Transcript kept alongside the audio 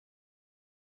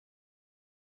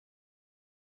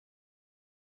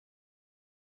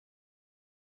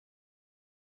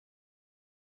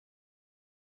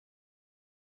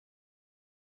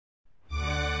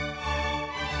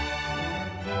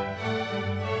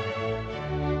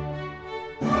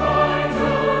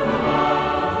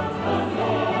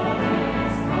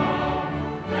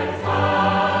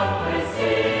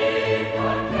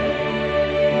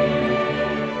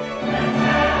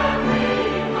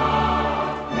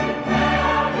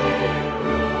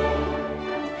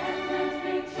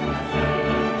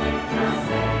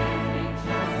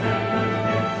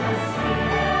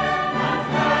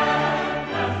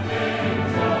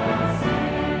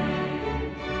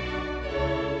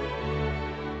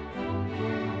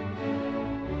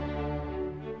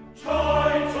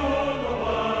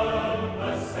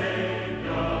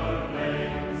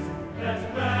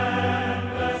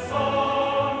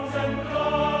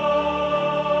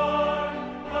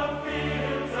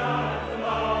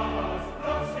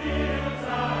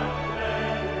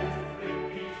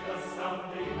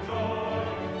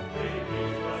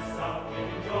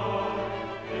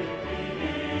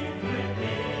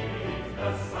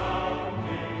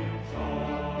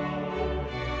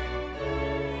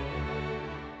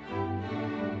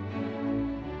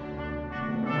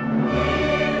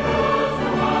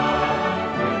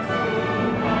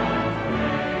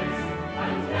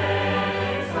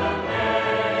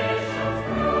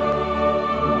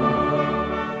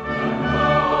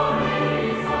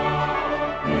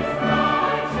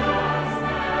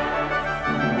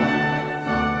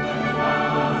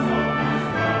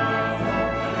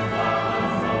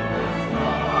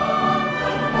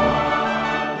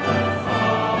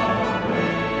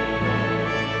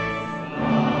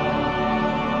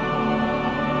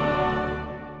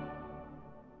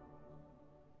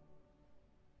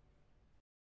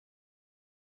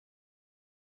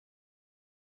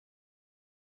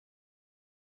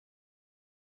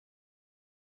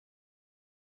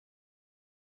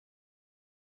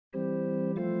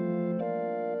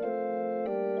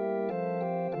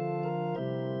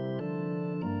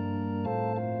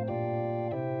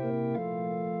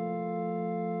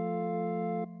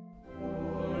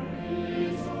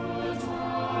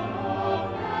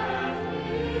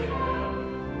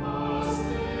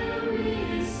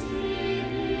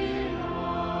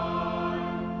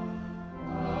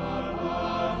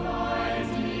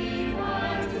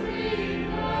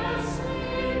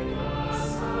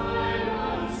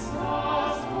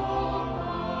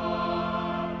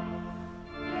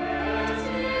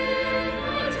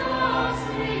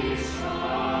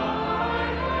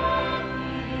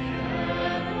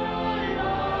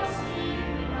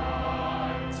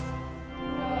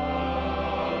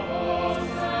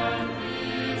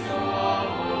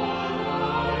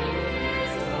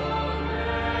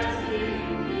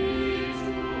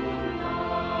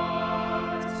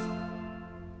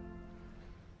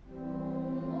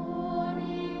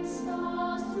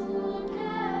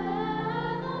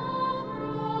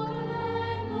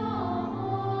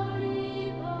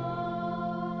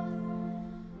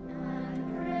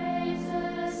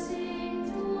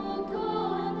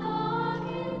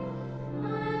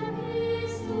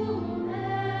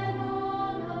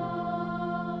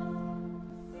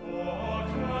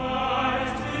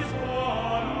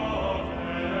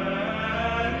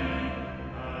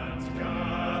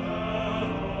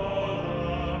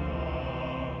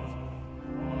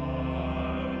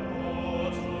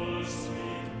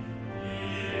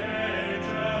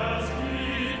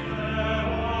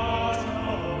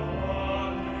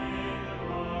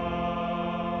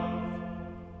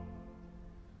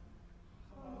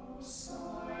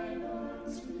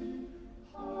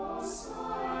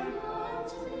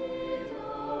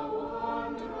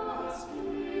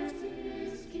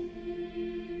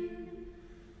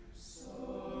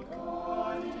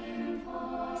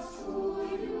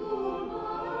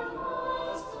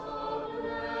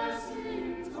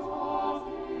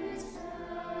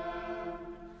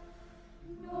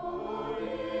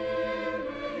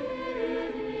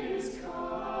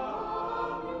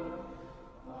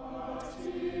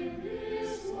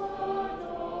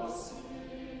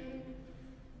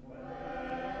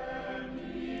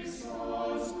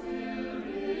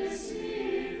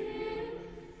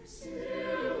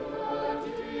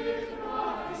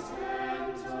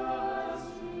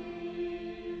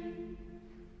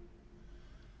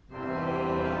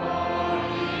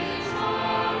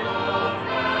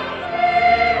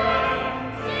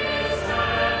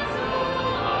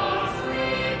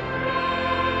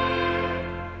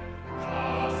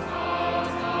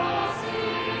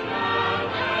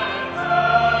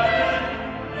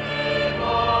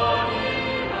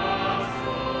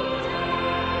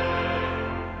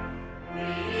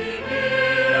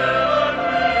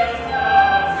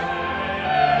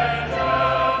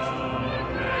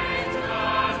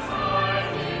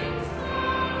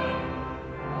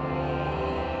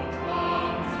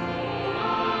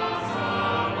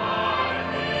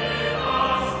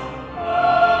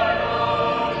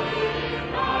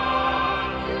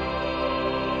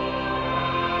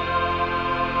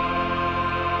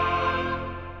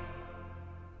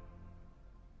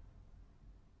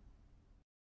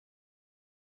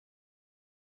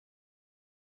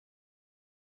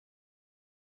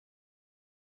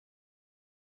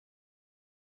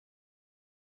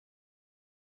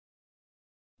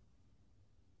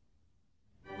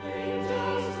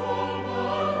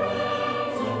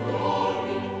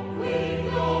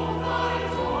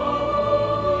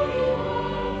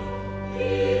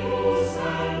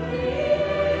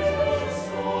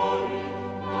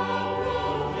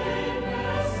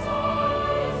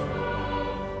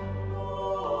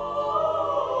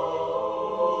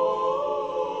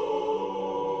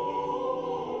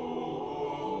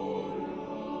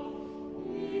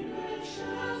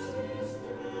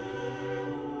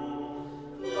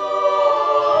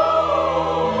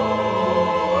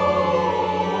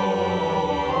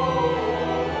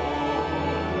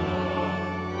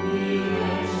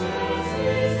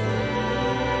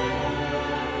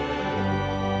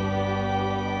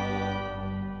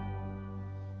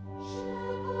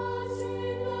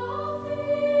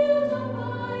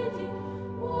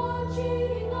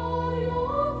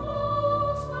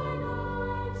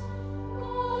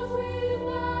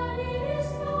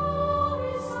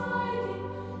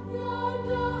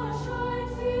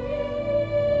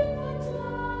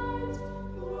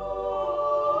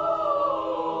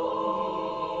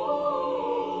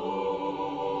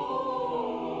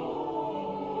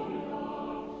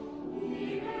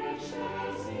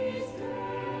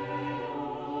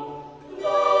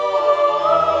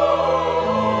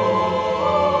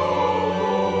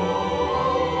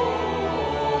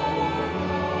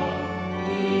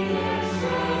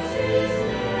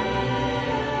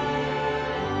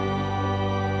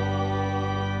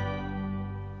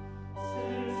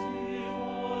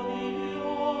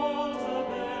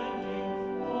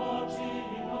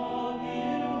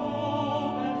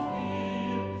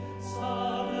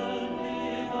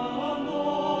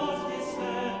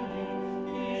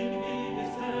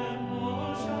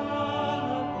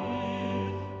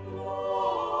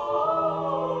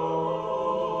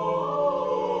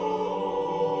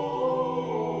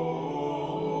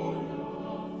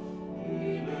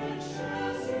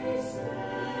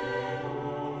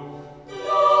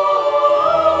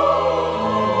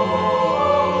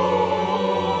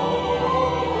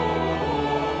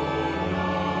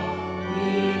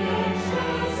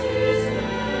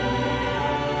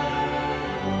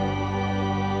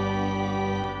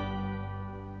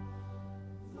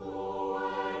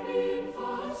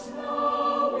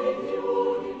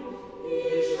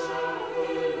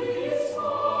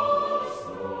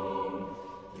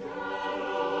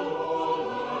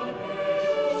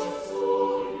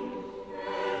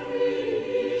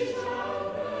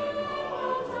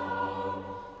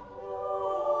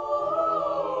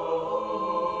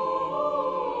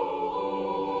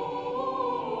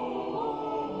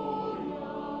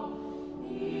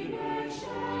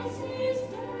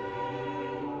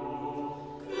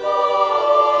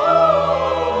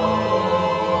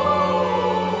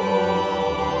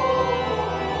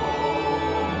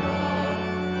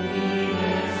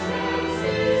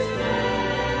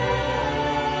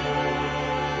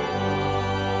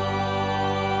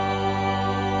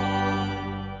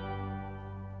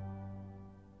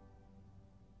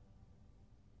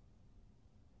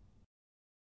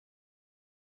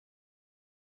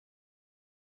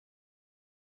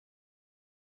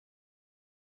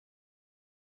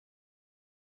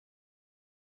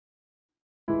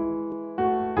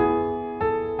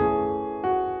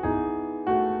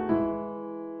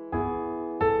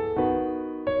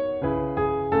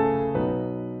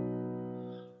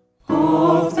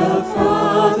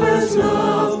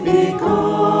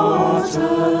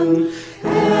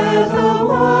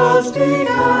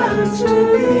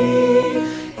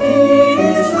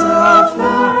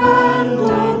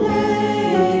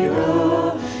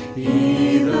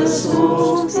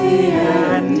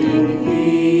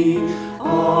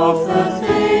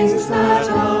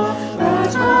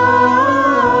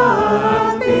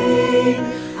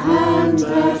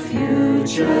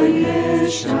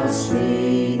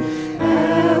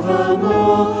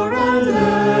evermore and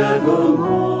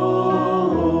evermore.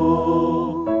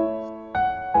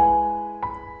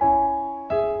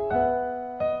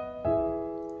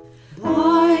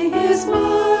 By his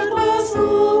word was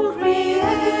all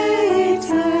created,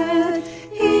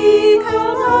 he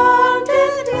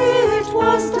commanded, it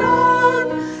was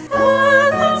done.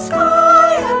 Earth and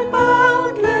sky and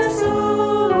boundless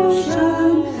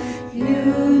ocean,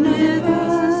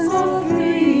 universe of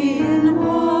three in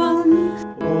one.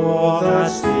 All that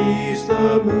sees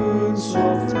the moon's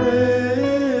soft radiance,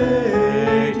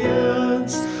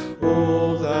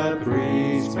 all that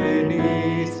breathes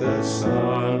beneath the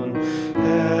sun,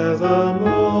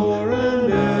 evermore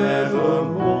and evermore.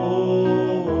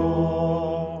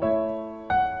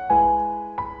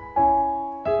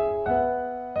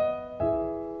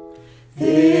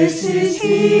 This is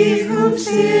he whom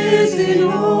seers in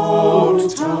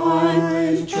old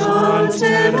time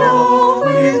chanted of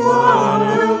with one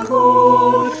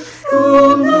accord,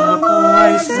 whom the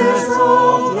voices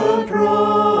of the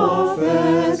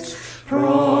prophets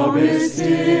promised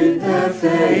in their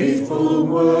faithful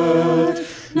word.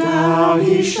 Now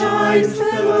he shines with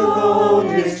the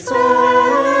gold expected.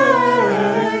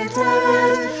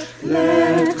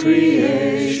 Let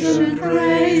creation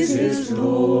praise his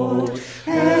Lord,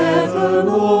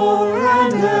 evermore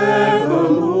and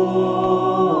evermore.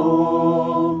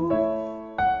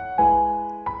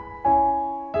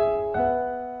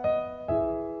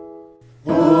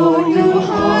 All you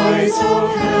heights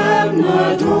of heaven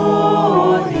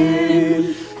adore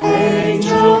him,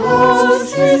 angel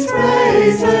hosts his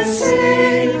praises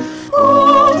sing,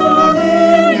 all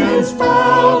dominions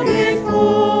bow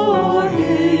before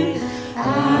him,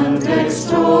 and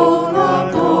extol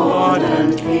our God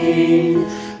and King.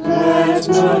 Let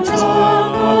no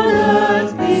tongue on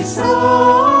earth be silent,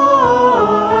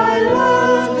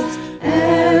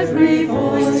 every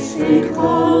voice it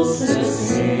calls to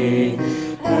sing,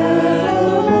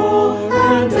 evermore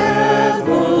and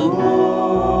evermore.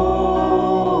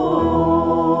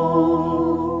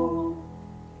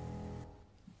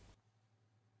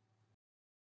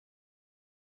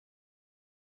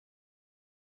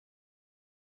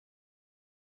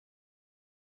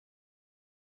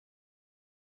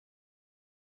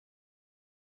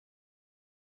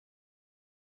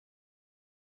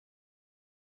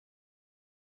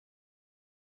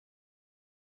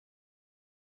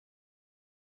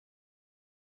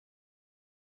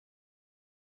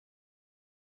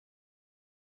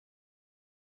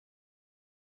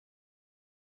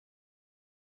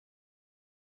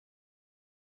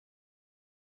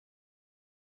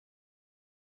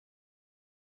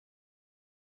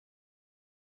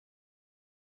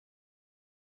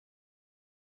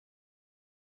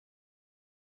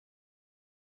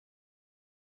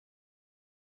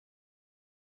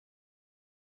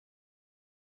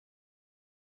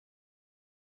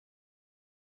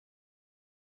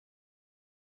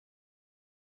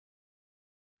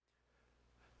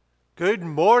 Good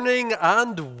morning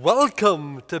and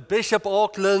welcome to Bishop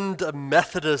Auckland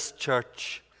Methodist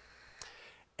Church.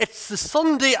 It's the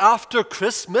Sunday after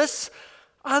Christmas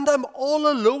and I'm all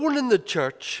alone in the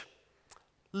church.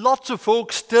 Lots of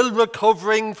folks still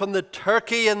recovering from the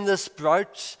turkey and the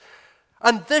sprouts,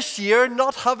 and this year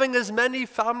not having as many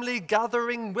family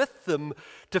gathering with them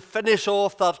to finish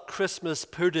off that Christmas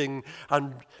pudding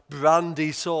and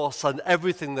brandy sauce and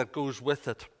everything that goes with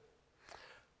it.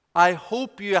 I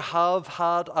hope you have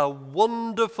had a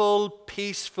wonderful,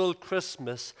 peaceful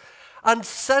Christmas and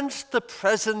sensed the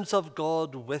presence of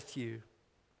God with you.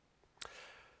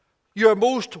 You're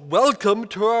most welcome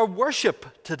to our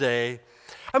worship today.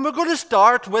 And we're going to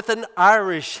start with an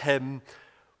Irish hymn.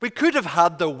 We could have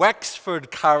had the Wexford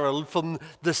Carol from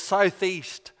the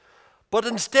southeast, but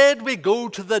instead we go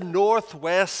to the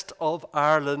northwest of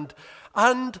Ireland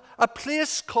and a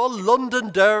place called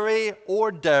Londonderry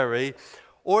or Derry,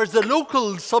 or as the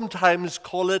locals sometimes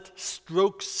call it,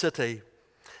 Stroke City.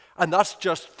 And that's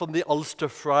just from the Ulster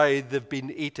fry they've been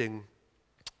eating.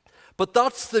 But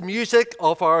that's the music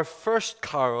of our first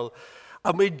carol,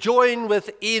 and we join with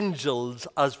angels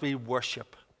as we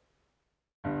worship.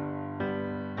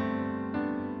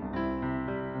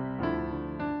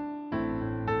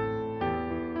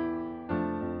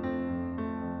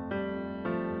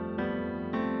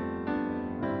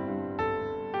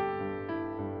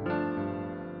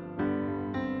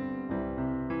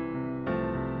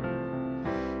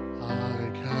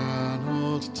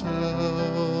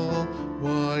 Tell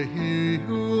why he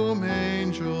whom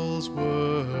angels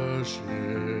worship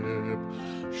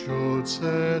should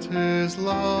set his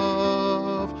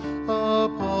love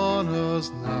upon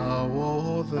us now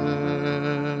or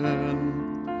then.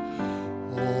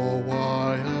 Oh,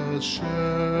 good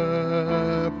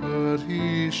shepherd,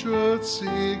 he should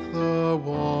seek the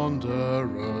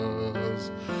wanderers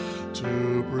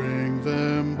to bring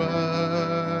them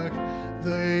back,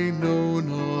 they know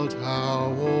not how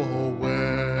or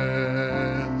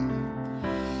when.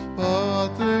 But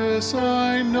this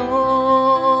I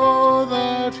know,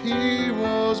 that he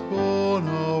was born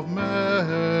of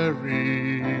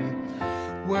Mary,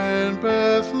 when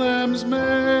Bethlehem's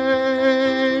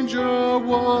manger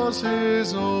was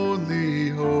his only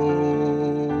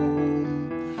home,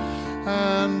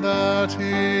 and that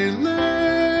he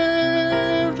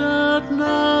lived at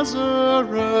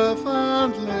Nazareth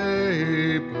and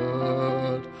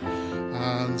labored,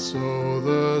 and so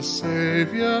the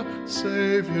Saviour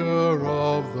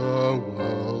of the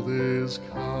world is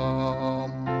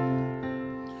come.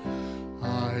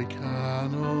 I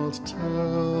cannot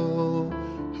tell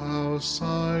how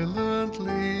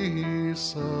silently he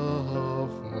suffered,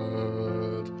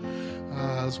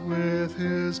 as with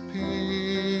his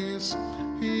peace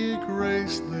he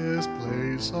graced this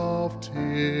place of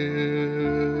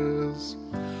tears.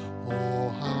 Oh,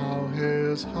 how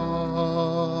his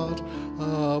heart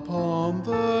upon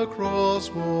the cross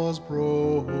was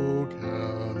broken,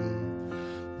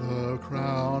 the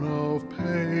crown of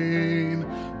pain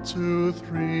to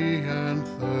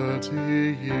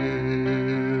 33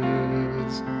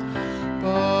 years.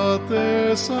 But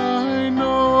this I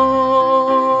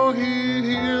know, he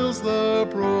heals the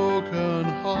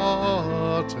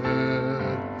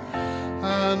broken-hearted,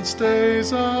 and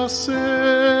stays our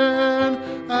sin,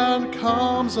 and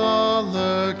calms our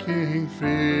lurking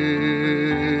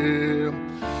fear,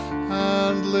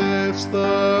 and lifts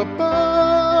the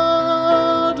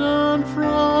burden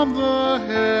from the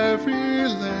heavy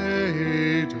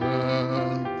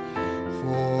laden.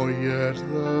 For yet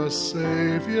the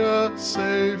Saviour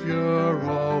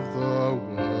of the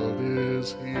world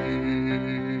is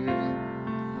here.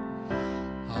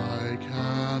 I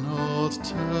cannot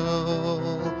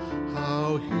tell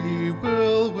how he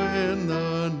will win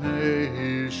the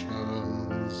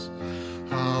nations,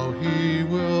 how he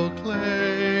will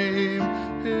claim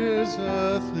his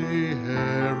earthly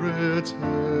heritage,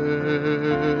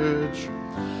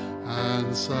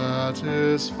 and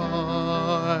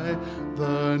satisfy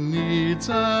the needs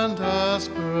and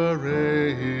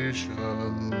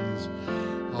aspirations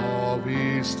of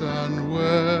east and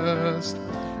west,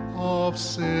 of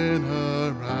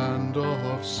sinner and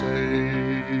of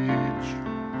sage.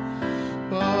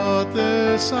 But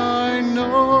this I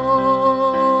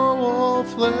know, all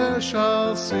flesh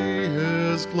shall see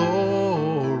his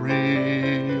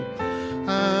glory,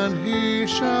 and he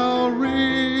shall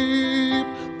reap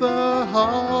the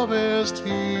harvest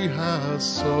he has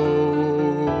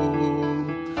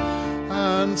sown.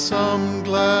 And some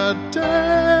glad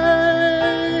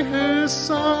day his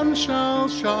sun shall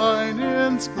shine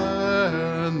in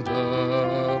splendor,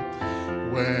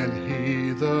 when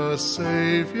he, the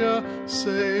Saviour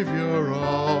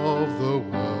of the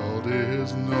world,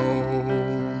 is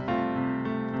known.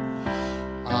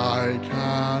 I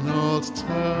cannot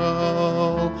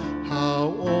tell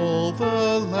how all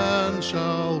the land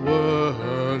shall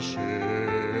worship,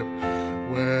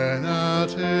 when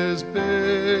at his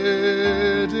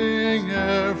bidding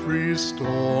every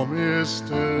storm is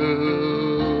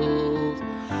stilled.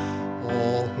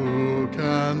 Or who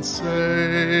can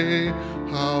say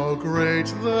how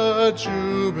great the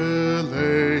jubilation,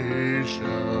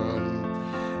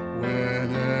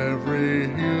 when every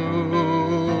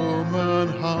human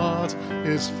heart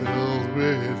is filled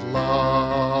with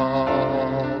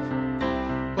love.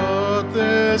 But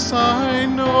this I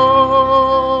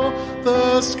know,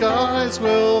 the skies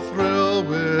will thrill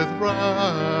with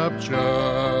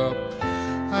rapture,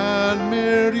 and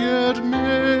myriad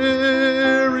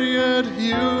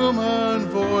human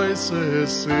voices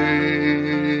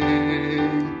sing,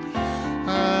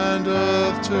 and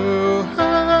earth to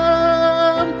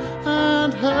hem,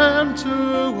 and hem to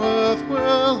earth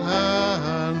will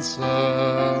answer.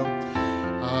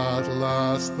 At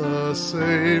last the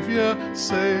Saviour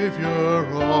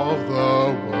of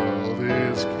the world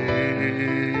is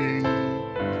King.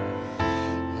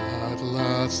 At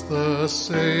last the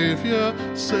Saviour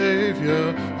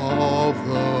of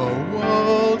the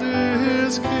world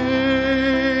is King.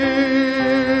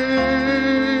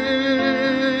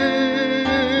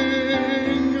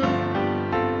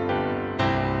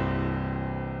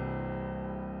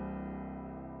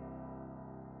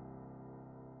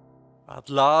 At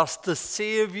last the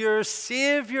Saviour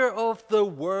of the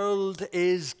world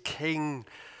is King.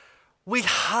 We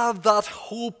have that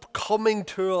hope coming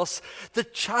to us. The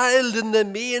child in the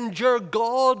manger,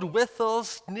 God with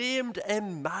us, named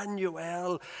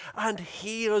Emmanuel. And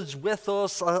he is with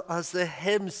us, as the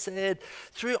hymn said,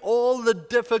 through all the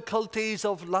difficulties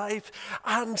of life.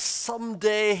 And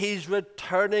someday he's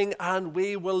returning and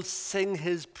we will sing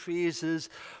his praises,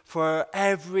 for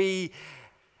every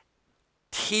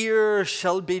tear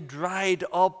shall be dried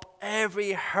up,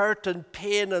 every hurt and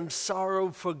pain and sorrow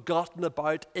forgotten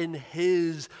about in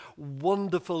his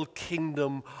wonderful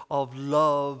kingdom of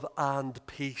love and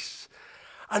peace.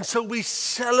 And so we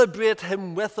celebrate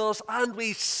him with us, and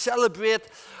we celebrate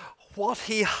what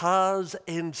he has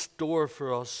in store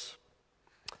for us.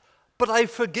 But I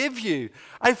forgive you.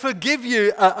 I forgive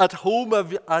you at home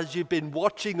as you've been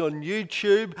watching on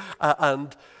YouTube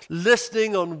and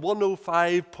listening on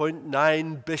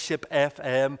 105.9 Bishop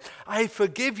FM. I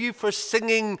forgive you for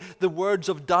singing the words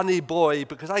of Danny Boy,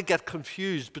 because I get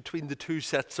confused between the two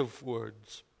sets of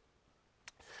words.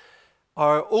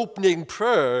 Our opening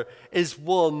prayer is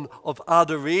one of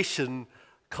adoration,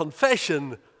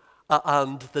 confession,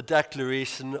 and the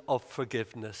declaration of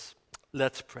forgiveness.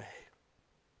 Let's pray.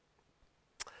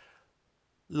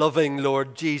 Loving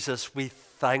Lord Jesus, we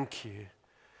thank you.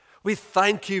 We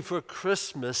thank you for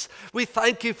Christmas. We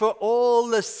thank you for all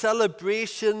the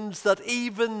celebrations that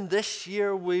even this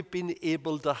year we've been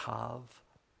able to have.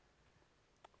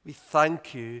 We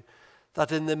thank you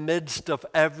that in the midst of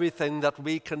everything that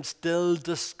we can still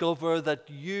discover that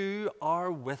you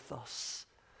are with us,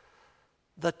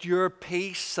 that your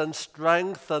peace and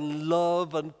strength and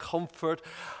love and comfort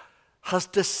has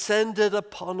descended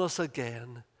upon us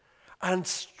again and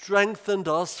strengthened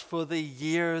us for the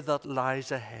year that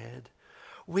lies ahead.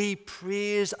 We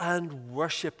praise and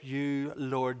worship you,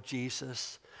 Lord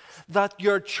Jesus, that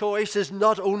your choice is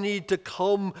not only to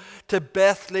come to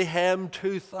Bethlehem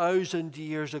 2,000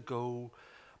 years ago,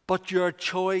 but your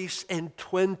choice in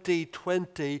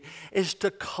 2020 is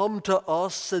to come to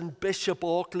us in Bishop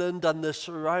Auckland and the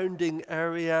surrounding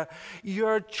area.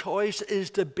 Your choice is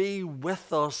to be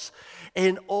with us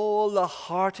in all the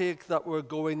heartache that we're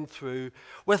going through,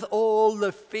 with all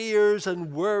the fears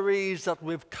and worries that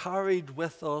we've carried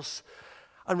with us,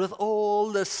 and with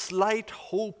all the slight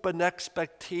hope and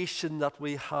expectation that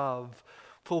we have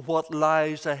for what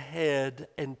lies ahead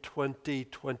in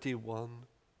 2021.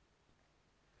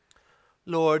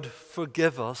 Lord,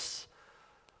 forgive us.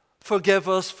 Forgive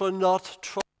us for not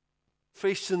trusting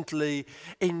sufficiently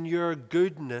in your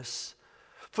goodness,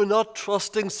 for not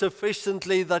trusting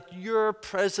sufficiently that your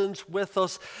presence with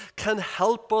us can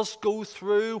help us go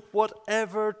through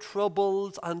whatever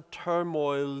troubles and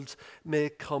turmoils may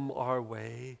come our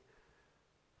way.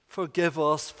 Forgive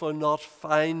us for not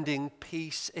finding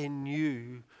peace in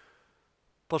you,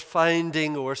 but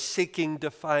finding or seeking to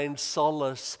find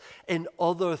solace in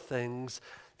other things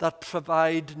that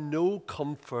provide no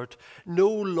comfort, no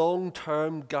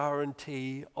long-term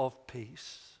guarantee of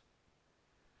peace.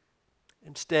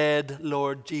 Instead,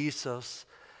 Lord Jesus,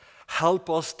 help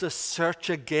us to search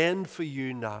again for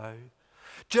you now,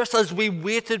 just as we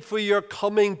waited for your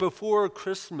coming before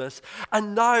Christmas,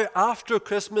 and now after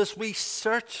Christmas we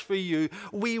search for you,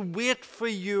 we wait for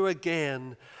you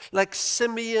again, like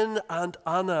Simeon and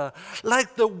Anna,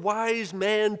 like the wise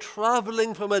men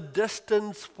traveling from a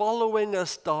distance, following a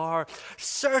star,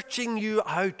 searching you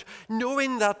out,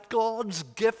 knowing that God's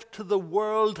gift to the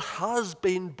world has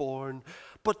been born,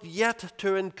 but yet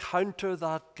to encounter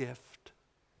that gift.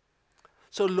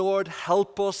 So Lord,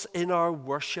 help us in our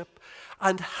worship,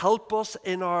 and help us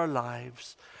in our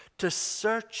lives to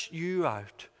search you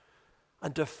out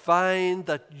and to find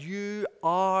that you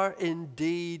are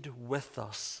indeed with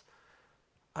us,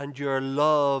 and your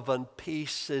love and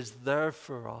peace is there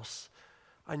for us,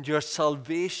 and your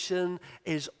salvation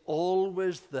is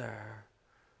always there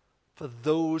for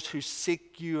those who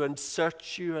seek you and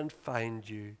search you and find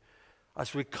you,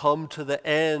 as we come to the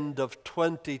end of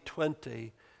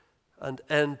 2020 and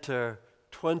enter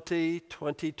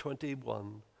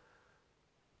 2021.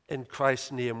 In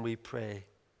Christ's name we pray.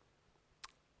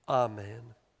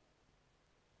 Amen.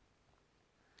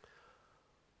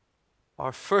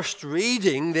 Our first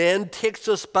reading then takes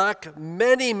us back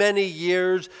many, many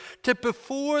years to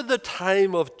before the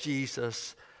time of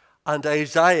Jesus and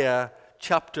Isaiah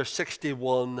chapter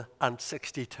 61 and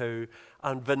 62.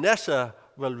 And Vanessa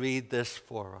will read this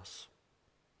for us.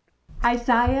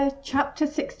 Isaiah chapter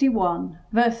 61,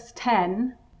 verse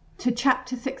 10 to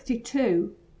chapter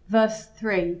 62, verse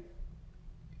 3.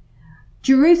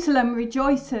 Jerusalem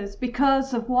rejoices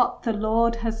because of what the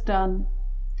Lord has done.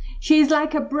 She is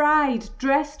like a bride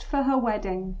dressed for her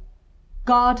wedding.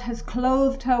 God has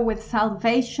clothed her with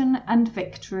salvation and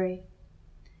victory.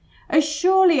 As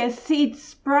surely as seeds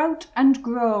sprout and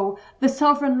grow, the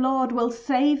sovereign Lord will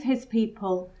save his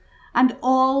people, and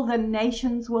all the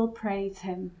nations will praise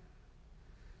him.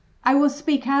 I will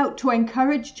speak out to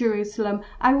encourage Jerusalem.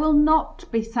 I will not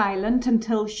be silent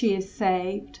until she is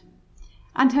saved,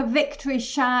 and her victory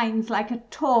shines like a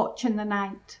torch in the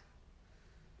night.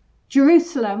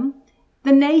 Jerusalem,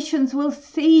 the nations will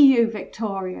see you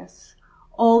victorious.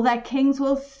 All their kings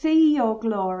will see your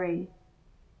glory.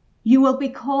 You will be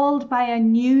called by a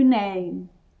new name,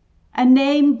 a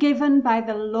name given by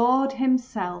the Lord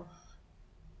himself.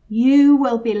 You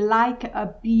will be like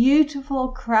a beautiful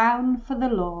crown for the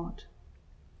Lord.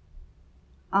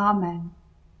 Amen.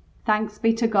 Thanks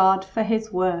be to God for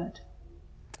his word.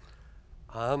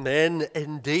 Amen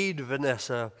indeed,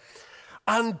 Vanessa.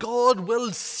 And God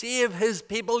will save his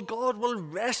people. God will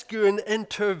rescue and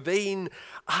intervene.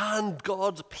 And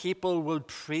God's people will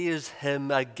praise him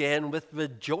again with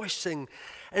rejoicing.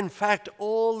 In fact,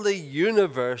 all the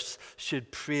universe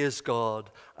should praise God.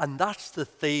 And that's the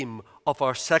theme of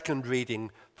our second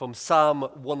reading from Psalm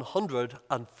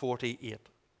 148.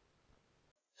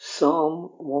 Psalm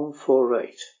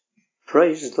 148.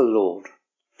 Praise the Lord.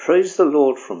 Praise the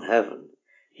Lord from heaven,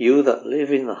 you that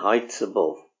live in the heights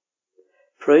above.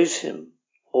 Praise him,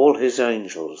 all his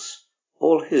angels,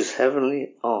 all his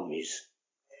heavenly armies.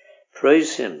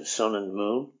 Praise him, sun and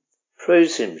moon.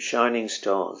 Praise him, shining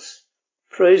stars.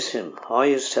 Praise him,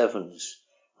 highest heavens,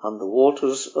 and the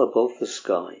waters above the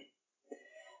sky.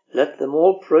 Let them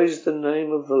all praise the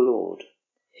name of the Lord.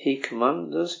 He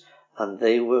commanded, and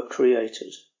they were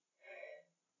created.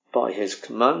 By his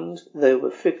command they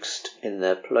were fixed in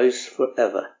their place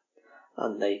forever,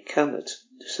 and they cannot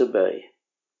disobey.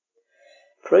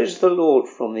 Praise the Lord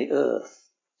from the earth,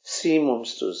 sea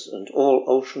monsters and all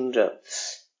ocean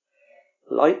depths,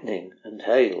 lightning and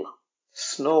hail,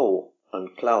 snow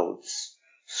and clouds,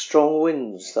 strong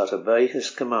winds that obey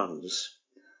his commands.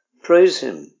 Praise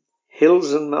him,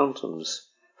 hills and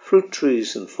mountains, fruit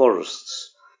trees and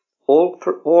forests,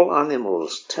 all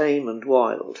animals tame and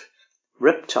wild,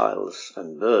 reptiles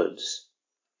and birds.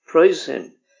 Praise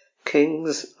him,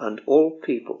 kings and all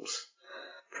peoples,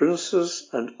 princes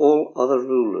and all other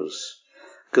rulers,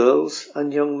 girls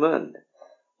and young men,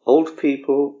 old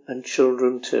people and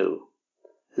children too.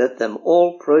 Let them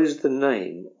all praise the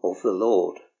name of the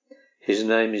Lord. His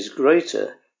name is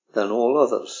greater than all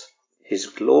others. His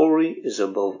glory is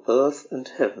above earth and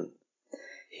heaven.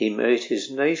 He made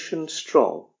his nation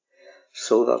strong,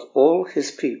 so that all his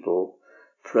people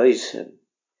praise him.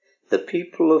 The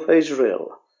people of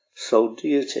Israel, so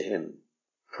dear to him.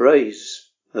 Praise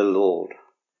the Lord.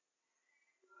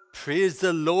 Praise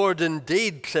the Lord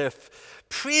indeed, Cliff.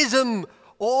 Praise him,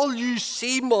 all you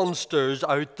sea monsters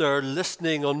out there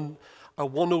listening on a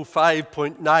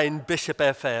 105.9 Bishop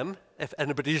FM, if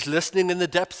anybody's listening in the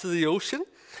depths of the ocean.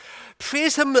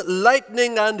 Praise him,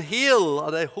 lightning and hail,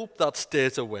 and I hope that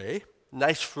stays away.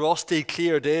 Nice frosty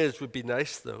clear days would be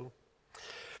nice though.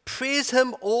 Praise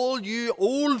him, all you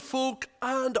old folk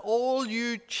and all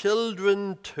you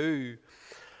children too.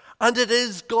 And it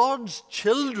is God's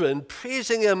children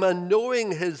praising him and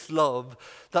knowing his love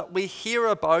that we hear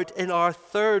about in our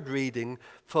third reading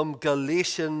from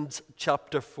Galatians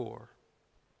chapter 4.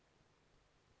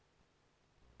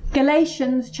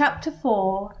 Galatians chapter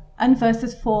 4 and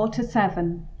verses 4 to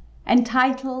 7,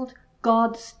 entitled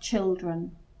God's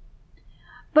Children.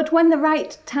 But when the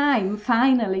right time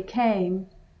finally came,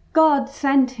 God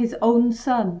sent his own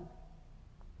Son.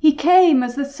 He came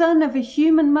as the son of a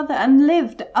human mother and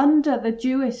lived under the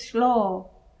Jewish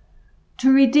law,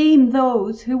 to redeem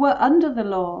those who were under the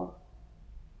law,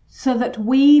 so that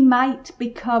we might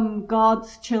become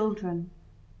God's children.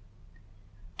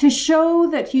 To show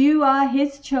that you are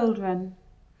his children,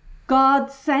 God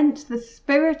sent the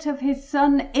Spirit of his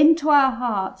Son into our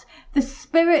hearts, the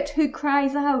Spirit who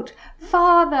cries out,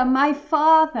 "Father, my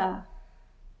Father."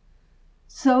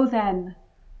 So then,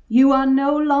 you are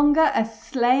no longer a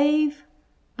slave,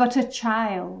 but a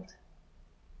child.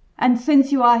 And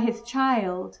since you are his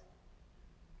child,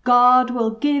 God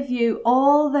will give you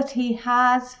all that he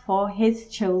has for his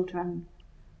children.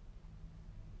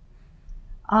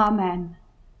 Amen.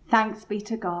 Thanks be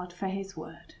to God for his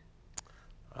word.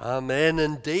 Amen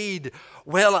indeed.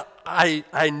 Well,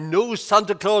 I know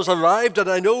Santa Claus arrived,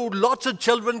 and I know lots of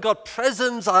children got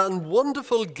presents and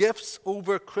wonderful gifts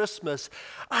over Christmas.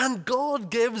 And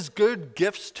God gives good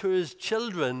gifts to his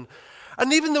children.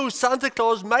 And even though Santa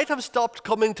Claus might have stopped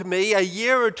coming to me a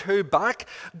year or two back,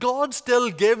 God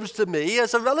still gives to me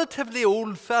as a relatively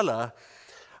old fella.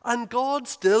 And God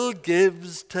still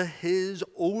gives to his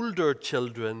older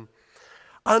children.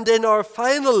 And in our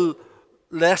final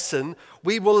lesson,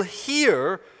 we will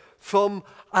hear from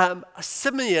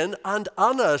Simeon and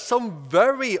Anna, some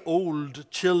very old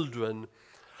children,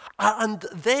 and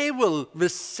they will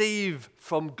receive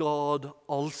from God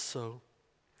also.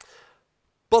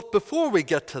 But before we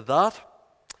get to that,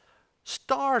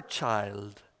 Star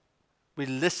Child, we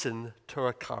listen to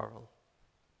a carol.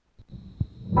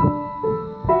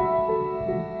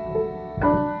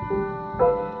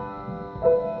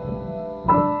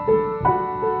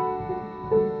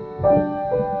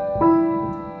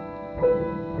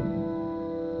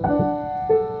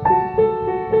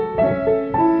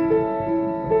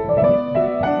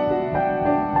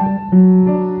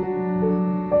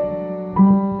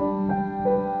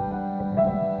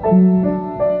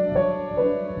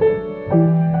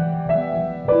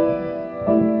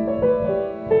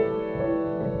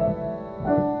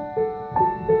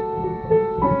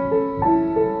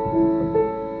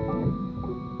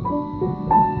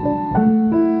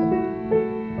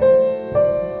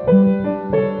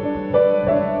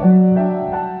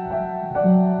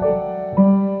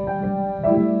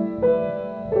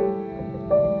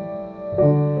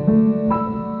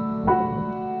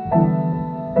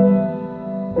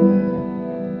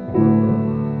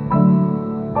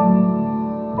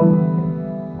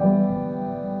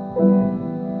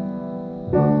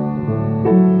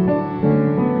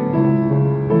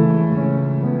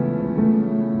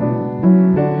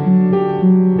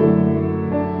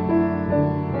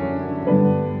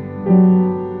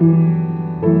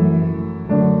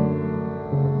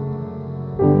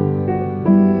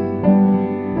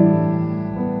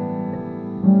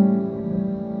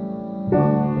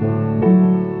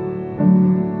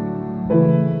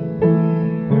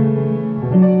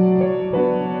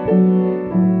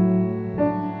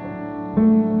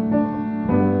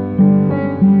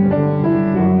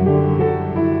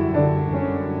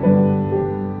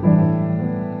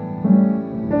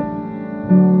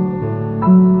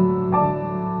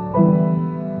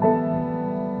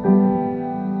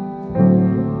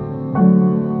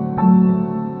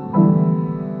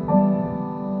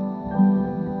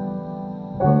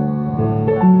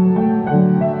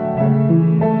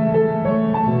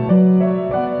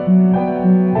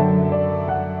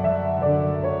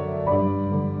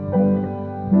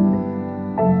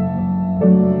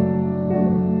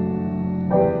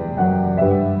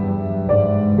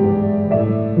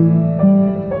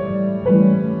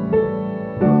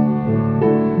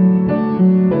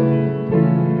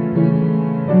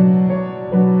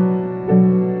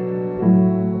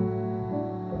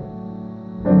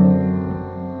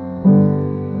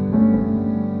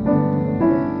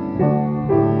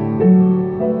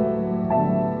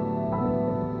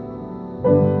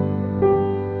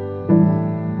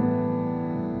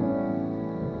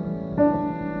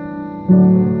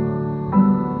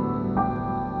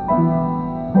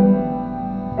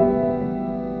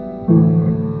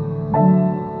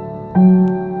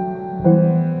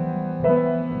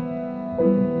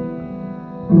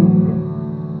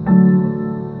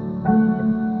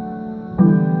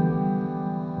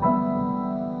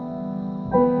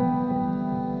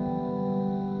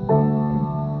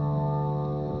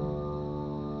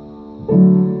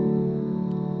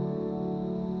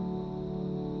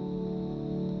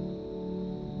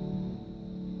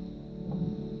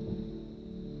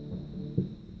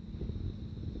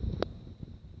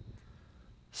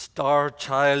 Star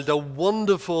Child, a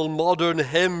wonderful modern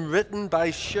hymn written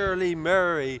by Shirley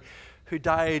Murray, who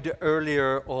died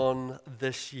earlier on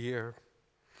this year.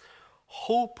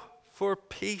 Hope for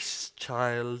peace,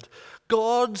 child,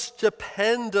 God's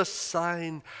stupendous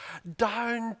sign,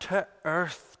 down to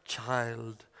earth,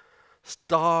 child,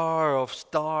 star of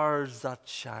stars that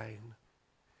shine.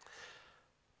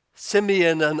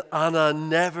 Simeon and Anna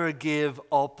never gave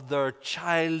up their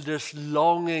childish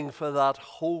longing for that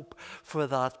hope, for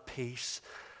that peace.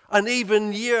 And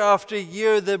even year after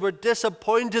year, they were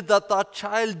disappointed that that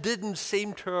child didn't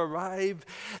seem to arrive.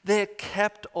 They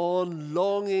kept on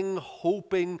longing,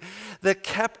 hoping. They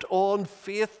kept on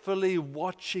faithfully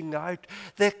watching out.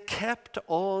 They kept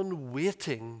on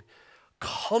waiting,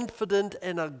 confident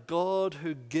in a God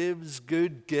who gives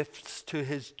good gifts to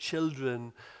his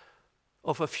children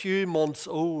of a few months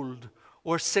old,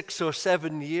 or 6 or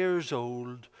 7 years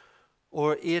old,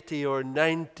 or 80 or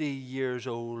 90 years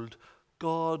old.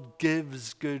 God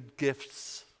gives good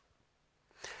gifts.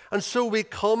 And so we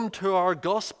come to our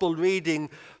gospel reading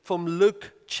from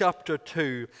Luke chapter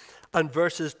 2 and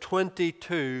verses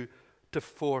 22 to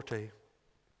 40.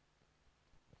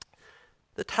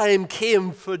 The time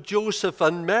came for Joseph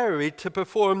and Mary to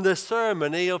perform the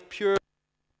ceremony of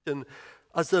purification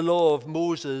as the law of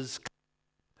Moses.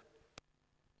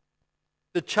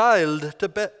 the child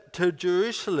to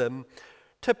Jerusalem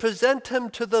to present him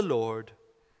to the Lord,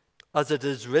 as it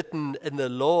is written in the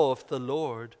law of the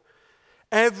Lord.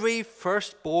 Every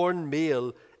firstborn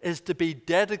male is to be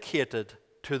dedicated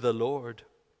to the Lord.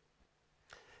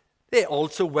 They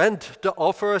also went to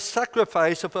offer a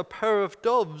sacrifice of a pair of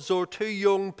doves or 2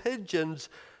 young pigeons,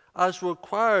 as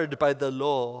required by the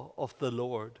law of the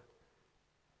Lord.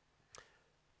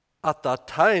 At that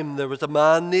time there was a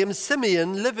man named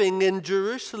Simeon living in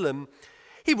Jerusalem.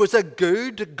 He was a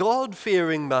good,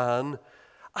 God-fearing man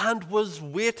and was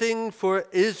waiting for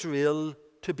Israel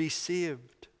to be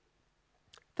saved.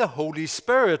 The Holy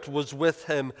Spirit was with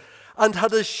him and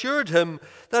had assured him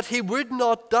that he would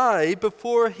not die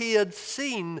before he had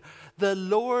seen the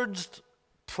Lord's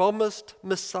promised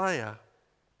Messiah.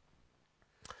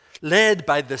 Led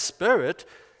by the Spirit,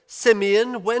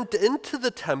 Simeon went into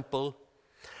the temple,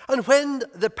 and when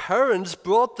the parents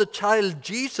brought the child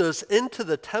Jesus into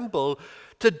the temple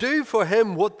to do for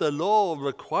him what the law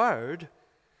required,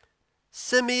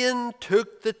 Simeon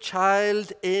took the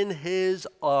child in his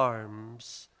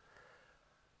arms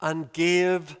and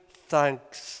gave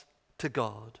thanks to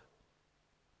God.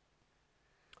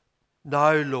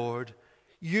 Now, Lord,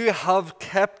 you have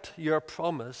kept your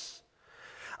promise,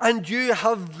 and you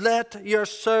have let your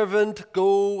servant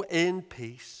go in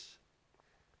peace.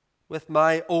 With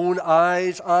my own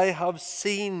eyes I have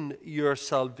seen your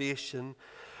salvation,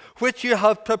 which you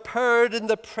have prepared in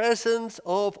the presence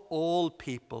of all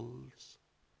peoples,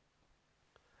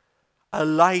 a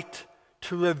light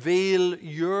to reveal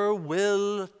your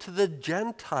will to the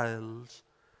Gentiles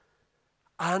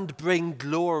and bring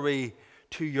glory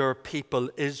to your people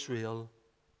Israel.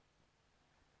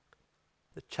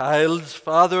 The child's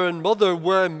father and mother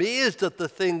were amazed at the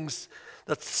things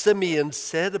that Simeon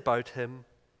said about him.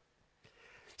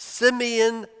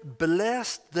 Simeon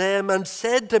blessed them and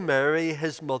said to Mary,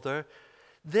 his mother,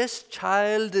 "This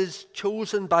child is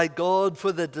chosen by God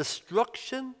for the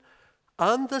destruction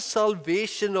and the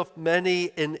salvation of many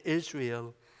in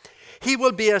Israel. He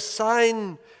will be a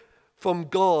sign from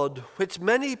God, which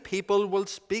many people will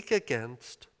speak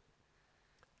against,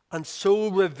 and so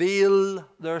reveal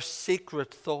their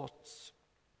secret thoughts.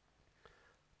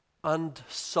 And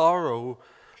sorrow,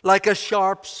 like a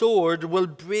sharp sword, will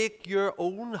break your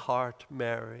own heart,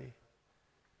 Mary."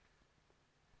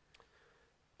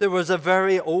 There was a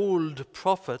very old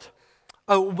prophet,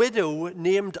 a widow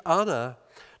named Anna,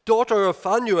 daughter of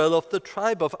Phanuel of the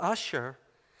tribe of Asher.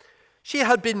 She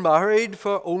had been married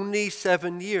for only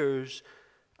 7 years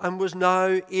and was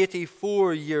now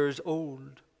 84 years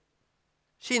old.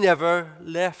 She never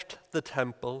left the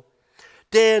temple.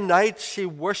 Day and night she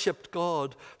worshipped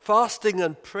God, fasting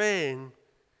and praying.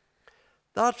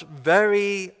 That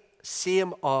very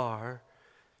same hour,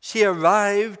 she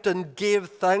arrived and gave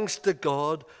thanks to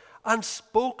God and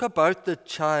spoke about the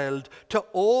child to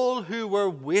all who were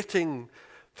waiting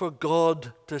for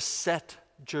God to set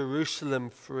Jerusalem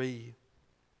free.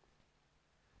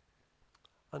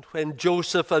 And when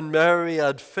Joseph and Mary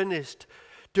had finished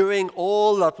doing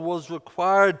all that was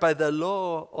required by the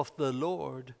law of the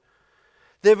Lord,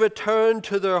 they returned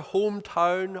to their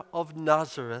hometown of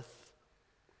Nazareth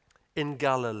in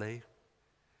Galilee.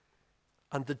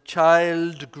 And the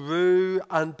child grew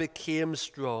and became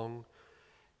strong.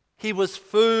 He was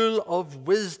full of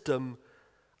wisdom,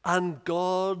 and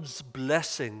God's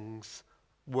blessings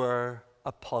were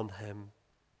upon him.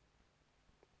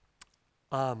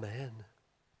 Amen.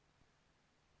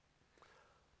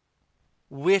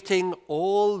 Waiting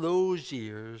all those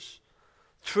years,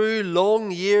 through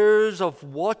long years of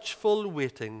watchful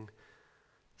waiting,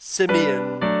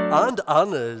 Simeon and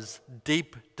Anna's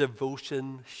deep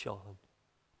devotion shone.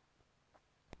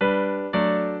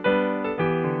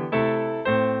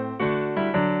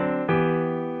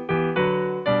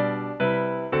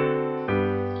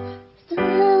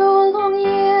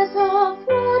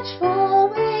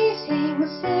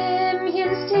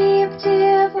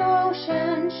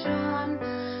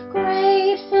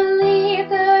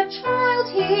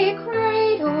 He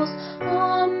cradles,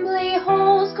 humbly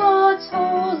holds God's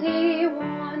Holy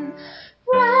One.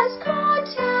 Rest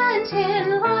content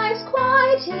in life's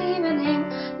quiet evening,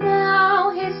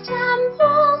 now his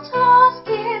temple task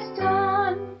is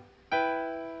done.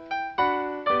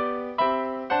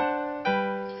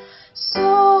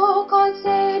 So God's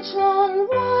age-long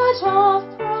word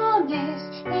of promise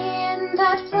in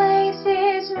that place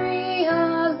is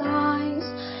realized.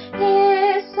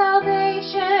 His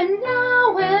salvation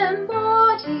now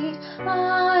embodied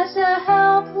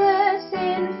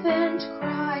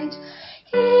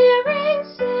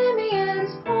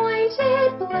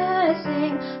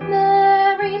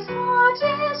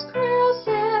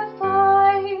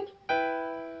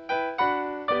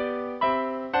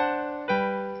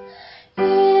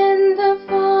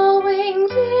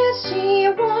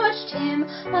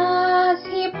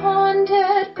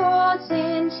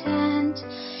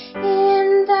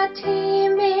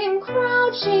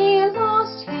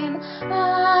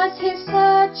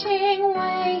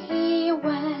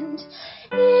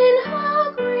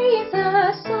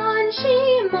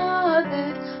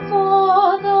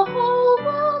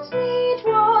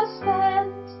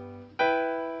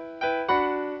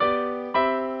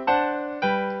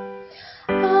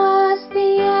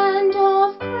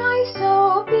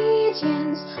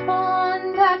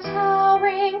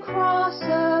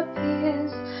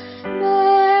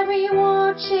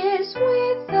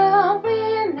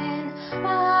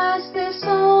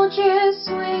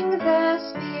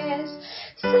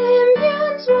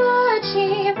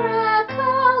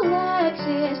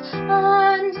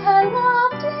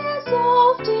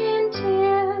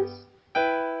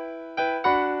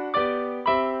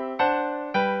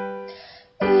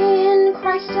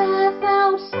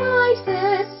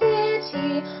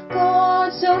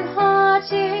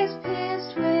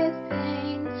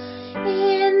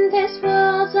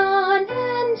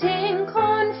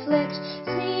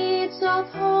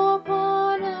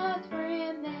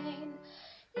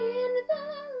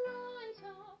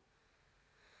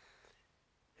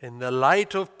In the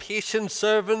light of patient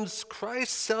servants,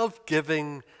 Christ's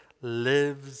self-giving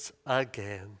lives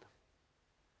again.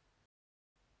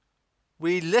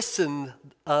 We listen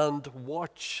and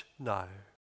watch now.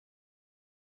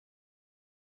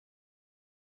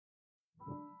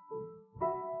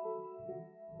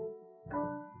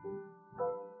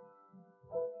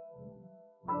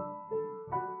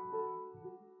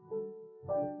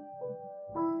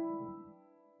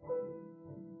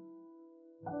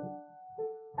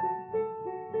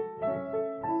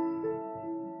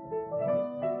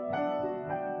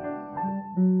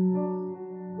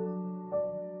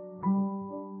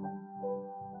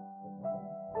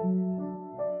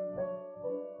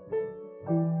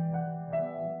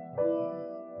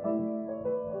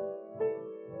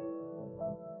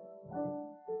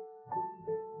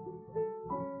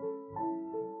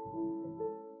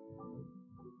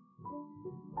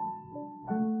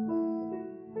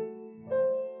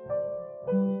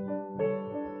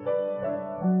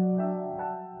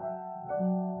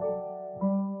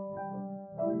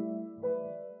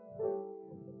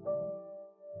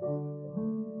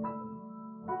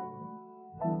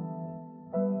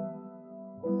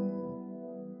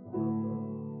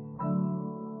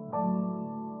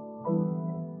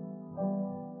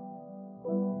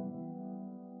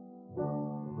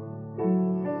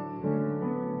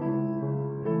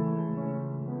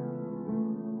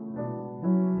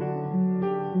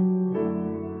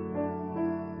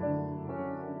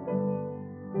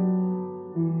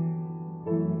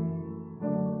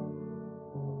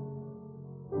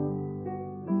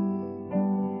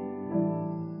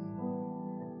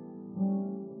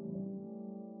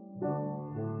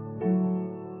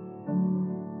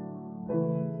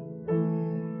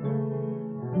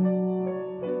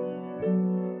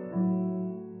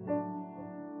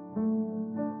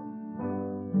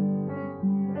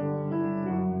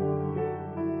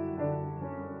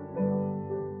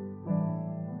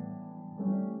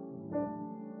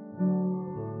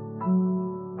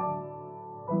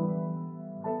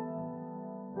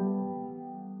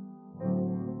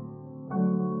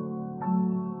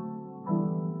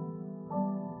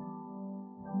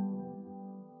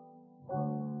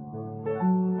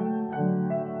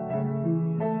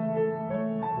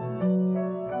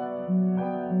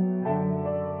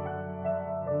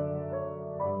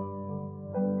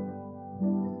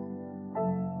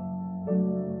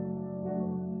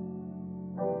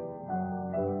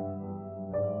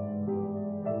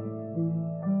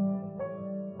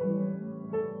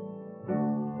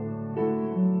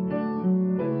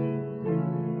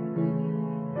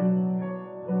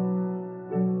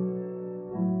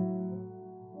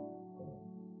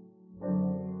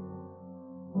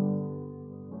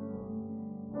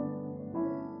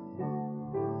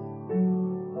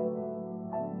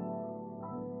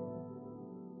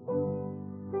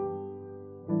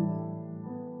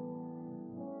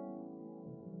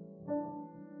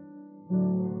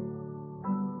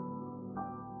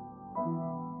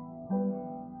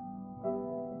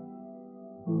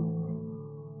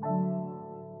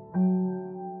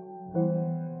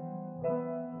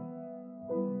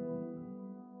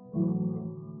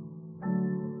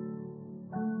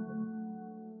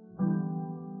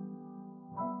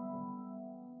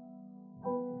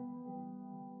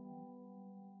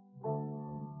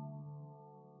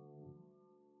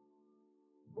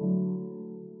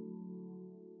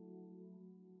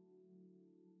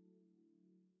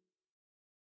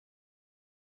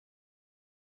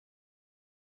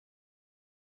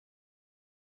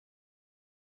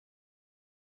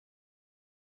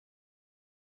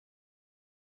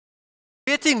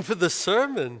 Waiting for the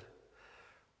sermon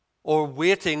or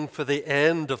waiting for the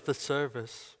end of the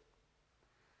service.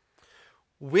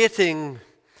 Waiting,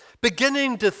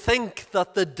 beginning to think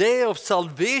that the day of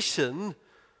salvation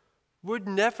would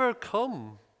never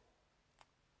come.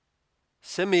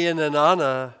 Simeon and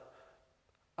Anna,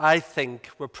 I think,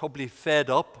 were probably fed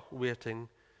up waiting.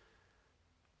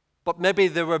 But maybe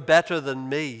they were better than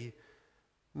me.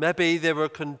 Maybe they were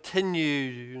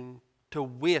continuing to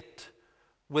wait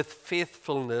with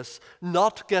faithfulness,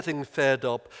 not getting fed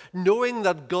up, knowing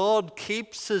that God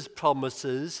keeps his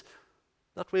promises,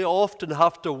 that we often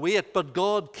have to wait, but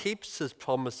God keeps his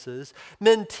promises,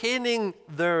 maintaining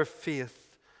their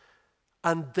faith,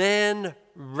 and then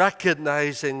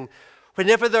recognizing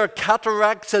whenever their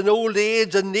cataracts and old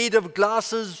age and need of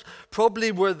glasses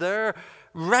probably were there,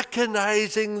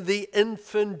 recognizing the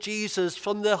infant Jesus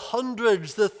from the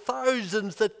hundreds, the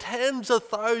thousands, the tens of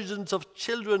thousands of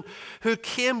children who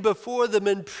came before them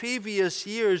in previous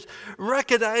years,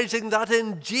 recognizing that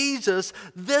in Jesus,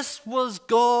 this was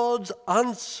God's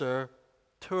answer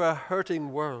to a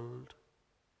hurting world.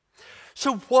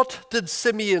 So what did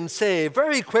Simeon say?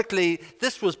 Very quickly,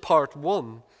 this was part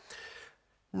 1.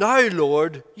 Now,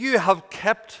 Lord, you have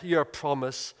kept your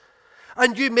promise,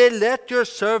 and you may let your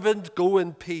servant go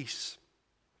in peace.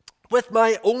 With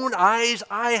my own eyes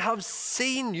I have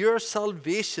seen your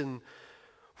salvation,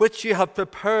 which you have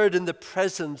prepared in the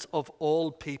presence of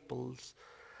all peoples,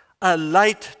 a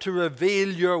light to reveal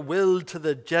your will to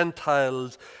the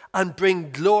Gentiles and bring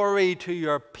glory to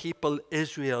your people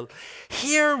Israel.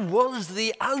 Here was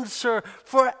the answer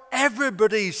for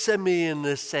everybody, Simeon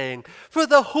is saying. For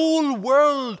the whole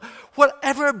world,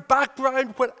 whatever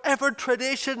background, whatever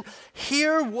tradition,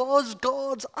 here was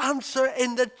God's answer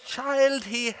in the child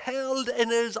he held in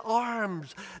his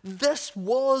arms. This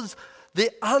was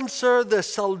the answer, the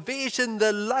salvation,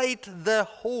 the light, the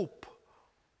hope.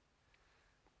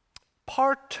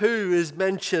 Part 2 is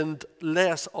mentioned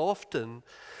less often.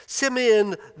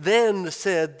 Simeon then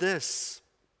said this.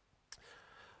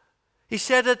 He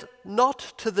said it not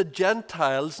to the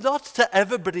Gentiles, not to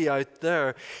everybody out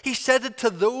there. He said it to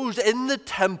those in the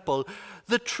temple,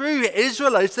 the true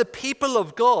Israelites, the people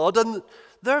of God, and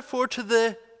therefore to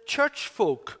the church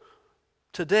folk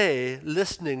today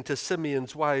listening to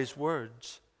Simeon's wise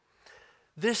words.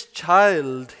 This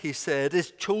child, he said,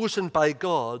 is chosen by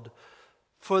God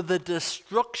for the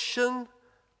destruction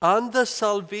and the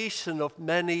salvation of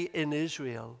many in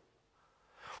Israel.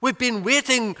 We've been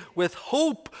waiting with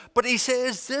hope, but he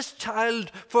says this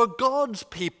child for God's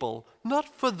people, not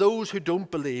for those who don't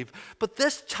believe, but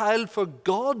this child for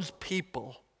God's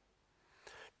people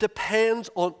depends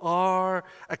on our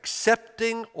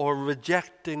accepting or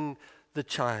rejecting the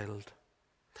child.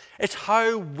 It's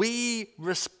how we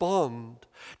respond.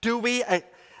 Do we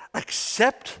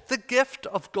accept the gift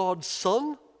of God's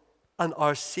Son and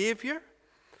our Savior?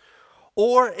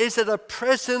 Or is it a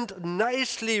present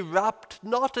nicely wrapped,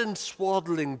 not in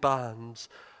swaddling bands,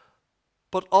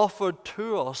 but offered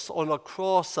to us on a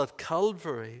cross at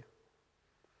Calvary,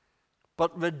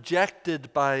 but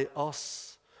rejected by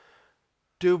us?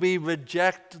 Do we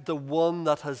reject the one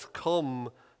that has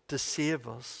come to save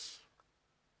us?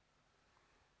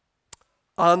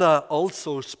 Anna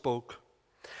also spoke.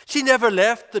 She never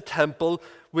left the temple,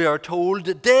 we are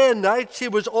told. Day and night she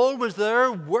was always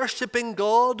there, worshiping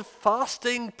God,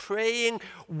 fasting, praying,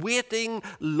 waiting,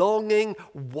 longing,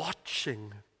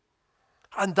 watching.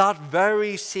 And that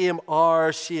very same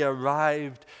hour she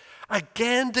arrived,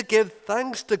 again to give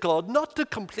thanks to God, not to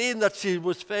complain that she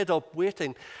was fed up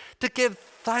waiting, to give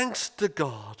thanks to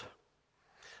God.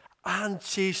 And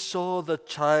she saw the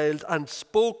child and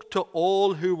spoke to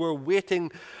all who were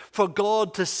waiting for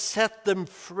God to set them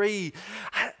free.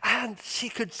 And she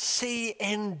could see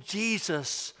in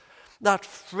Jesus that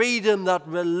freedom, that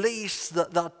release,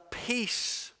 that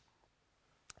peace.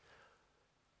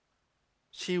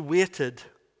 She waited.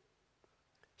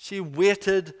 She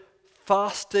waited,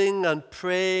 fasting and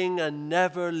praying and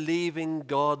never leaving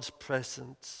God's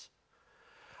presence.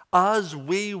 As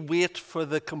we wait for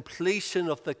the completion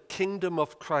of the kingdom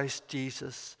of Christ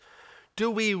Jesus,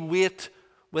 do we wait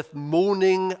with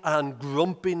moaning and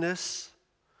grumpiness?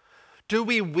 Do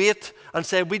we wait and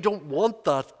say we don't want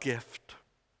that gift?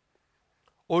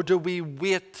 Or do we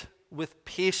wait with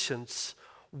patience,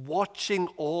 watching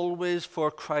always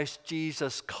for Christ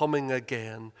Jesus coming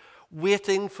again,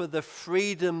 waiting for the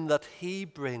freedom that he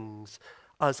brings,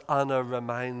 as Anna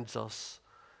reminds us,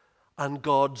 and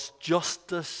God's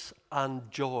justice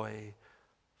and joy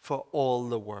for all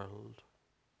the world?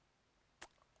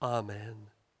 Amen.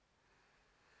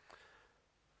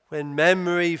 When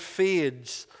memory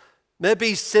fades,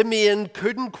 maybe Simeon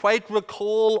couldn't quite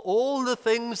recall all the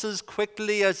things as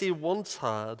quickly as he once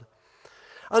had.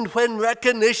 And when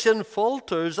recognition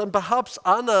falters, and perhaps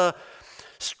Anna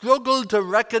struggled to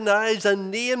recognize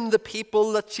and name the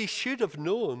people that she should have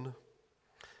known,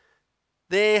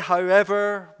 they,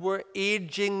 however, were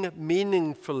aging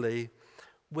meaningfully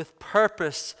with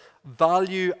purpose,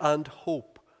 value, and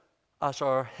hope, as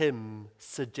our hymn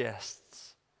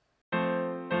suggests.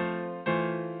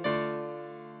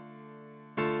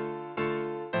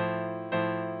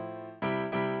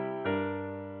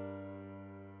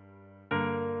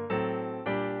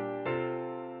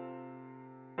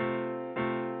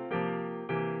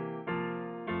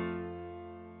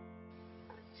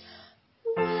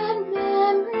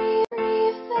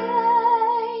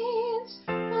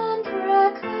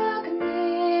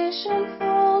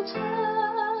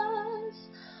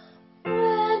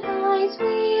 Eyes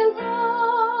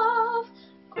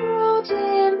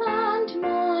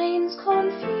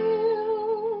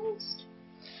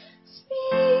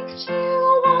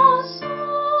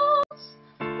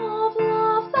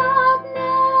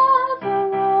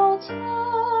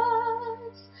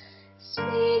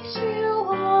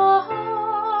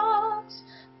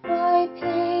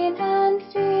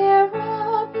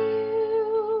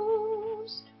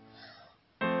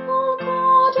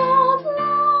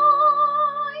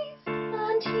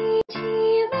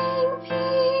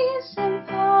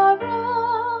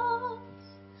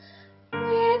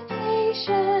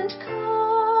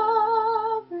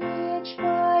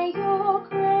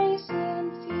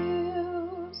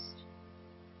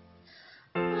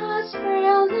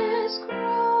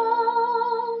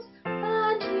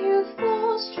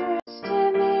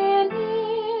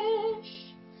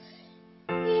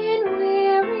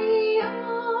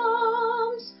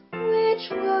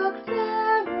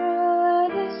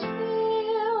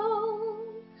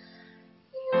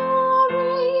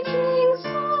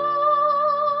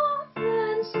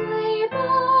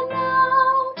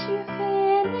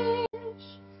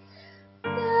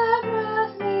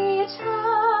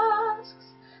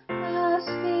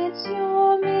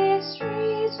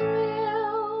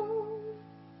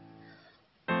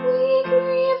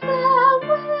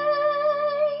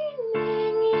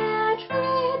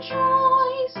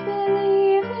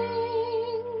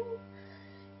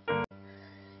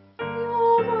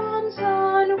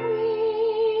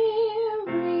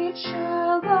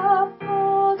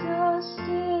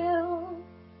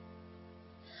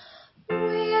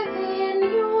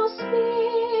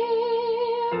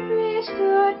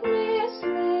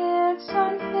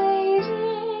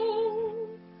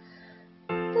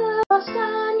Trust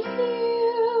and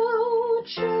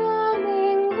future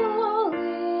mingle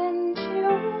into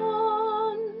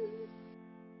one.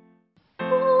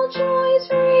 All joys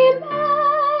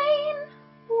remain,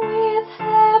 with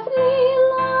heavenly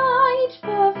light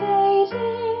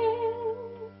pervading.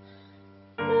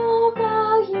 No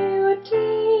valued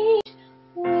deed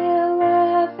will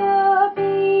ever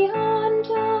be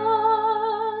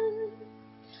undone.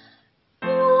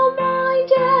 Your mind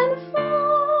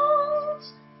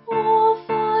enfolds all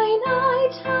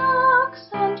finite acts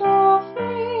and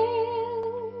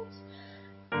offerings,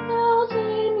 held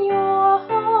in your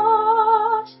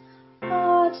heart,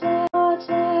 a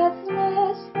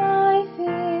deathless life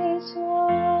is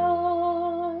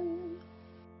won.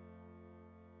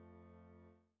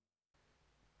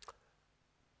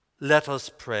 Let us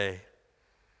pray.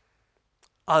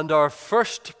 And our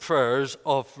first prayers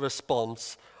of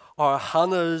response are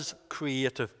Hannah's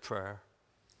creative prayer.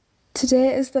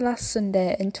 Today is the last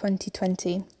Sunday in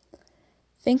 2020.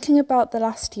 Thinking about the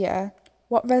last year,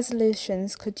 what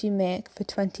resolutions could you make for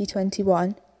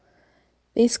 2021?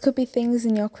 These could be things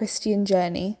in your Christian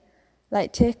journey,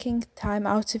 like taking time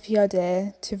out of your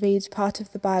day to read part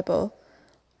of the Bible,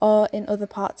 or in other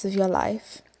parts of your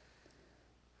life.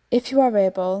 If you are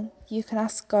able, you can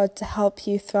ask God to help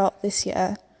you throughout this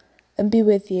year and be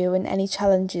with you in any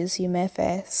challenges you may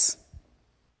face.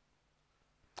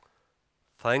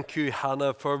 Thank you,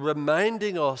 Hannah, for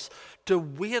reminding us to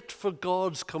wait for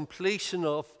God's completion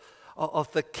of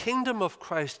the kingdom of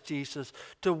Christ Jesus,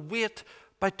 to wait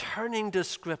by turning to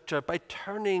Scripture, by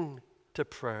turning to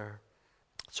prayer.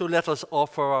 So let us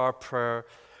offer our prayer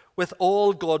with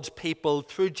all God's people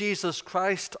through Jesus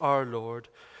Christ our Lord,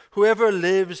 whoever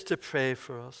lives to pray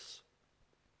for us.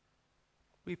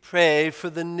 We pray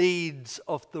for the needs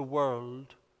of the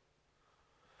world,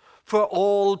 for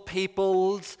all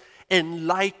peoples in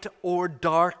light or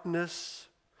darkness,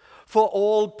 for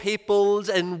all peoples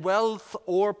in wealth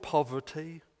or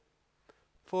poverty,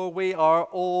 for we are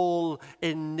all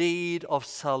in need of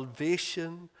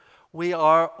salvation. We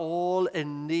are all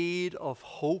in need of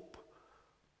hope,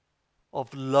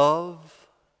 of love,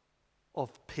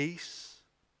 of peace.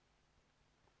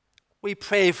 We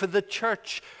pray for the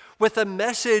church with a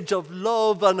message of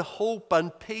love and hope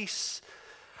and peace,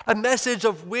 a message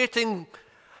of waiting,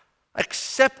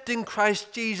 accepting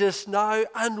Christ Jesus now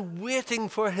and waiting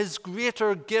for his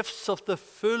greater gifts of the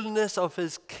fullness of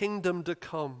his kingdom to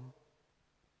come.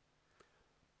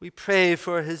 We pray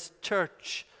for his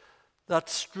church that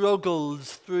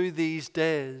struggles through these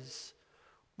days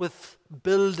with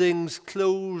buildings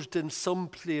closed in some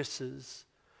places,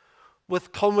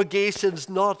 with congregations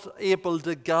not able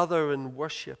to gather and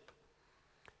worship.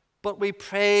 But we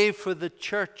pray for the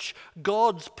church,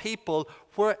 God's people,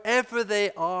 wherever they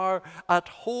are, at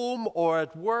home or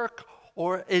at work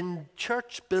or in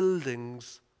church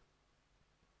buildings.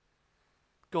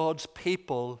 God's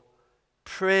people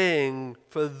praying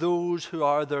for those who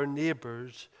are their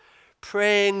neighbors,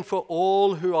 praying for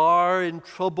all who are in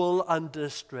trouble and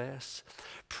distress,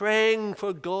 praying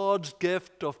for God's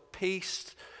gift of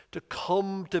peace to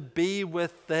come to be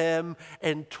with them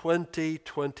in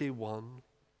 2021.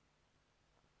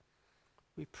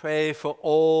 We pray for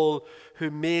all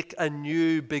who make a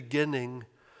new beginning,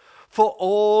 for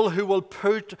all who will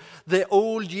put the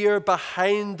old year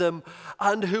behind them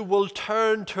and who will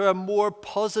turn to a more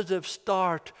positive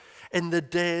start in the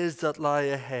days that lie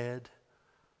ahead.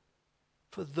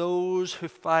 For those who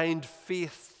find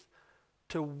faith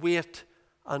to wait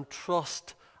and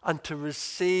trust and to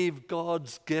receive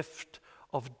God's gift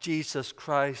of Jesus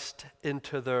Christ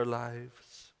into their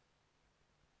lives.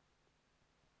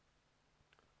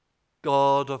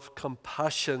 God of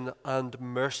compassion and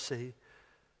mercy,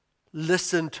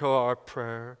 listen to our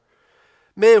prayer.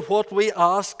 May what we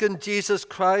ask in Jesus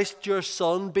Christ, your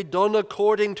Son, be done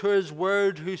according to his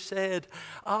word, who said,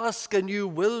 "Ask and you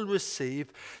will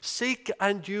receive, seek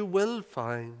and you will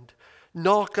find,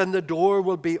 knock and the door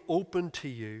will be opened to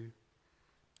you."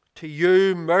 To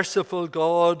you, merciful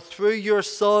God, through your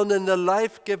Son and the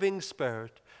life-giving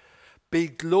Spirit, be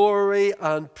glory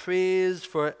and praise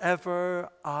forever.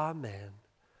 Amen.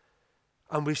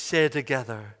 And we say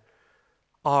together,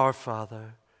 Our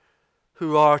Father,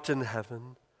 who art in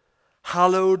heaven,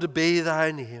 hallowed be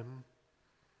thy name.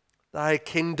 Thy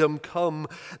kingdom come,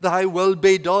 thy will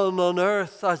be done on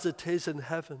earth as it is in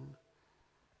heaven.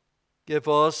 Give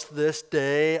us this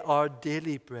day our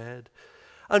daily bread,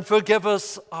 and forgive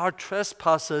us our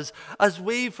trespasses as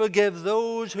we forgive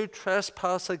those who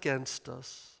trespass against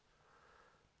us.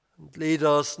 And lead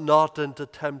us not into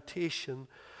temptation,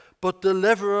 but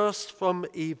deliver us from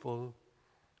evil.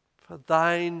 For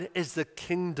thine is the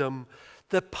kingdom,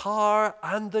 the power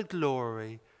and the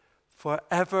glory,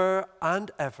 forever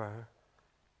and ever.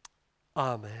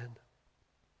 Amen.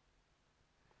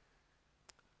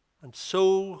 And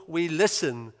so we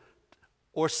listen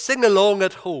or sing along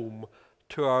at home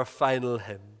to our final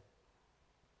hymn.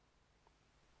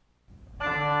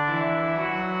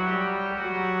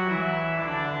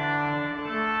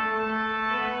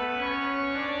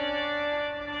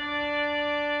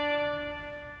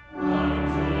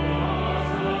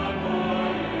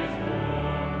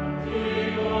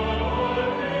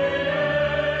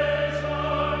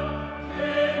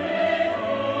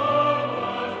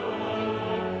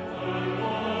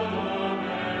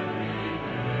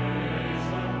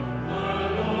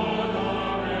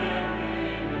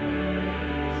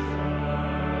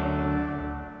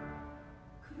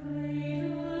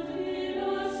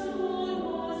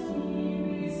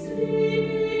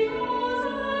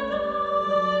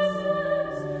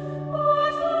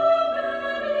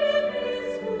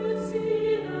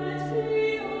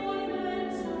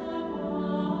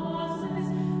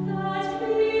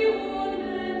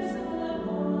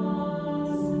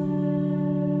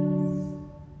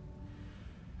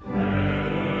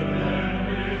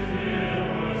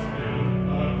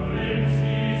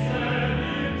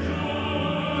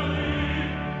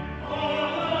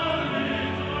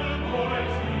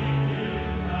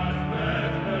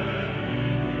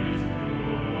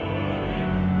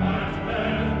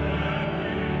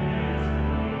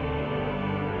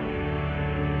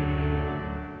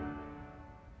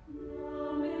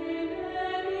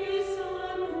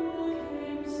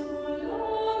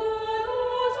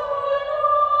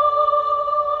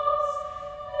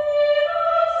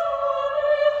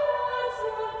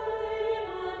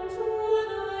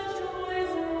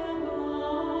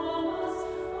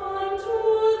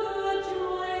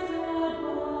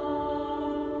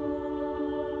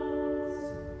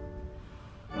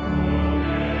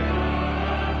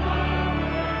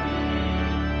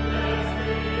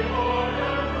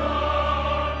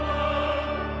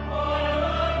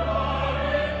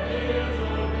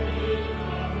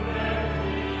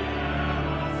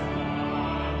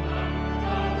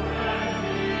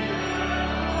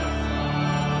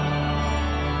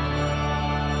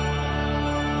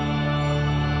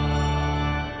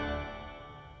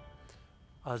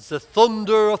 As the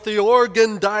thunder of the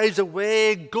organ dies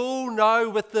away, go now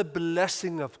with the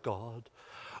blessing of God.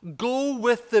 Go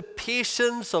with the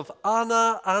patience of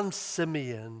Anna and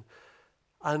Simeon,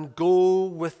 and go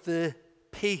with the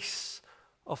peace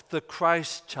of the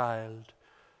Christ child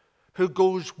who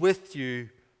goes with you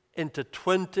into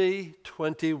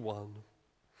 2021.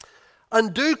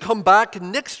 And do come back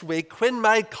next week when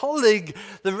my colleague,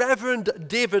 the Reverend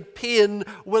David Payne,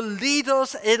 will lead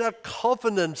us in a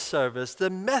covenant service, the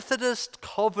Methodist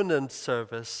covenant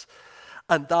service.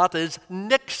 And that is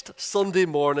next Sunday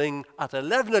morning at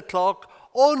 11 o'clock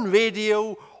on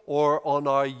radio or on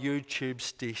our YouTube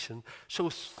station. So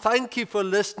thank you for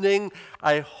listening.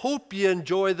 I hope you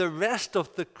enjoy the rest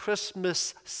of the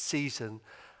Christmas season.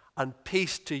 And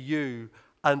peace to you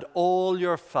and all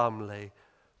your family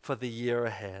for the year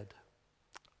ahead.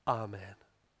 Amen.